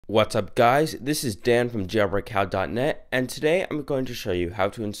What's up guys, this is Dan from jailbroken.net, and today I'm going to show you how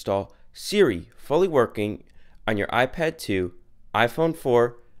to install Siri fully working on your iPad 2, iPhone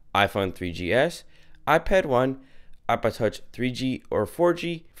 4, iPhone 3GS, iPad 1, iPod Touch 3G or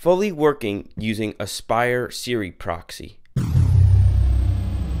 4G, fully working using a Spire Siri Proxy.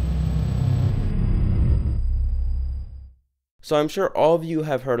 So I'm sure all of you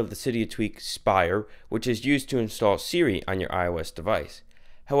have heard of the Cydia tweak Spire, which is used to install Siri on your iOS device.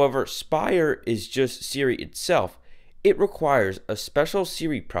 However, Spire is just Siri itself. It requires a special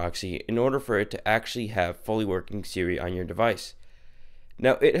Siri proxy in order for it to actually have fully working Siri on your device.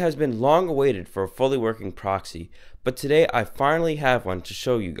 Now, it has been long awaited for a fully working proxy, but today I finally have one to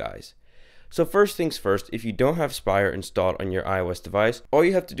show you guys. So first things first, if you don't have Spire installed on your iOS device, all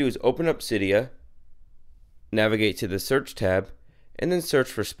you have to do is open up Cydia, navigate to the search tab, and then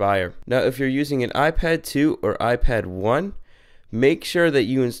search for Spire. Now, if you're using an iPad 2 or iPad 1, make sure that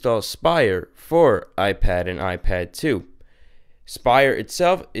you install Spire for iPad and iPad 2. Spire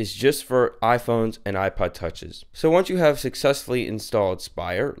itself is just for iPhones and iPod Touches. So once you have successfully installed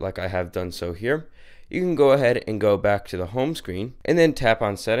Spire, like I have done so here, you can go ahead and go back to the home screen and then tap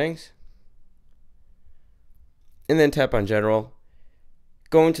on Settings and then tap on General.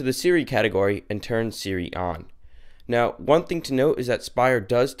 Go into the Siri category and turn Siri on. Now, one thing to note is that Spire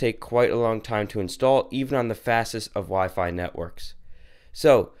does take quite a long time to install, even on the fastest of Wi-Fi networks.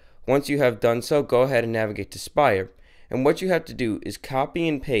 So, once you have done so, go ahead and navigate to Spire, and what you have to do is copy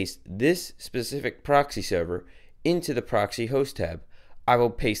and paste this specific proxy server into the proxy host tab. I will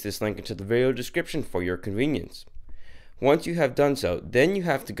paste this link into the video description for your convenience. Once you have done so, then you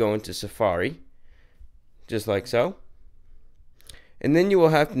have to go into Safari, just like so, and then you will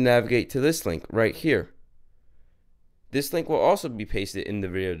have to navigate to this link right here. This link will also be pasted in the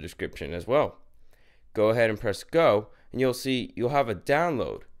video description as well. Go ahead and press go, and you'll see you'll have a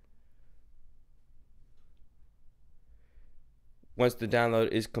download. Once the download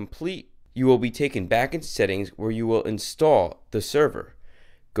is complete, you will be taken back into settings where you will install the server.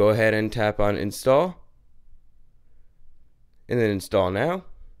 Go ahead and tap on install, and then install now.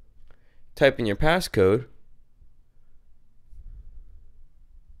 Type in your passcode,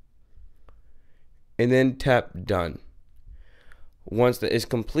 and then tap done. Once that is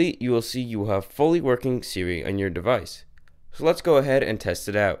complete, you will see you will have fully working Siri on your device. So let's go ahead and test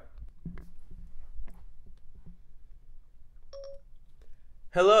it out.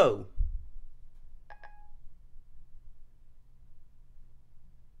 Hello.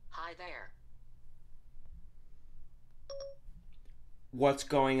 Hi there. What's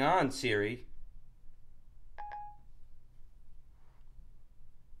going on, Siri?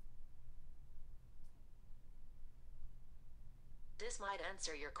 This might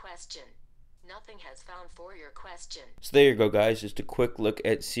answer your question. Nothing has found for your question. So there you go guys, just a quick look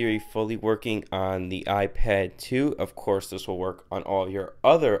at Siri fully working on the iPad 2. Of course, this will work on all your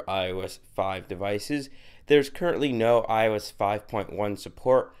other iOS 5 devices. There's currently no iOS 5.1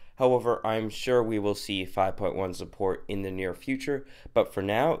 support. However, I'm sure we will see 5.1 support in the near future. But for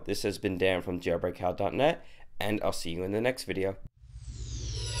now, this has been Dan from jailbroken.net, and I'll see you in the next video.